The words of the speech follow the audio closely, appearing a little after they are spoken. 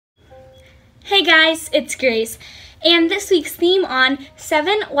Hey guys, it's Grace, and this week's theme on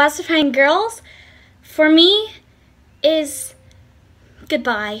 7 Ways to Find Girls for me is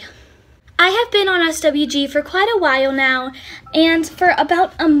goodbye. I have been on SWG for quite a while now, and for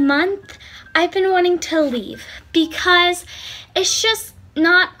about a month I've been wanting to leave because it's just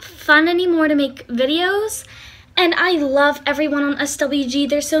not fun anymore to make videos, and I love everyone on SWG.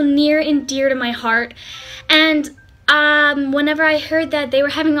 They're so near and dear to my heart, and whenever I heard that they were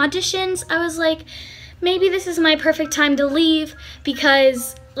having auditions, I was like, maybe this is my perfect time to leave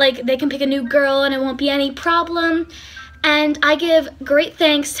because like they can pick a new girl and it won't be any problem. And I give great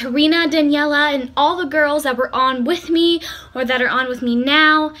thanks to Rena, Daniela, and all the girls that were on with me or that are on with me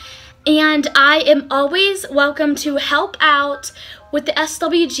now. And I am always welcome to help out with the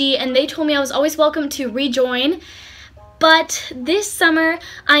SWG, and they told me I was always welcome to rejoin. But this summer,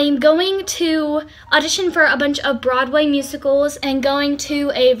 I am going to audition for a bunch of Broadway musicals and going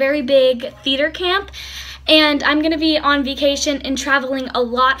to a very big theater camp. And I'm going to be on vacation and traveling a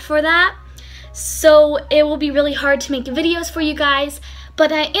lot for that. So it will be really hard to make videos for you guys.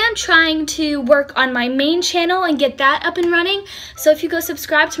 But I am trying to work on my main channel and get that up and running. So if you go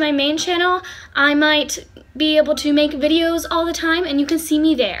subscribe to my main channel, I might be able to make videos all the time and you can see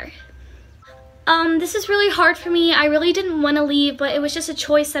me there. This is really hard for me. I really didn't want to leave, but it was just a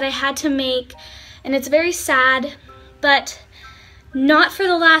choice that I had to make, and it's very sad, but not for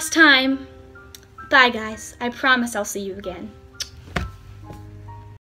the last time. Bye guys. I promise I'll see you again.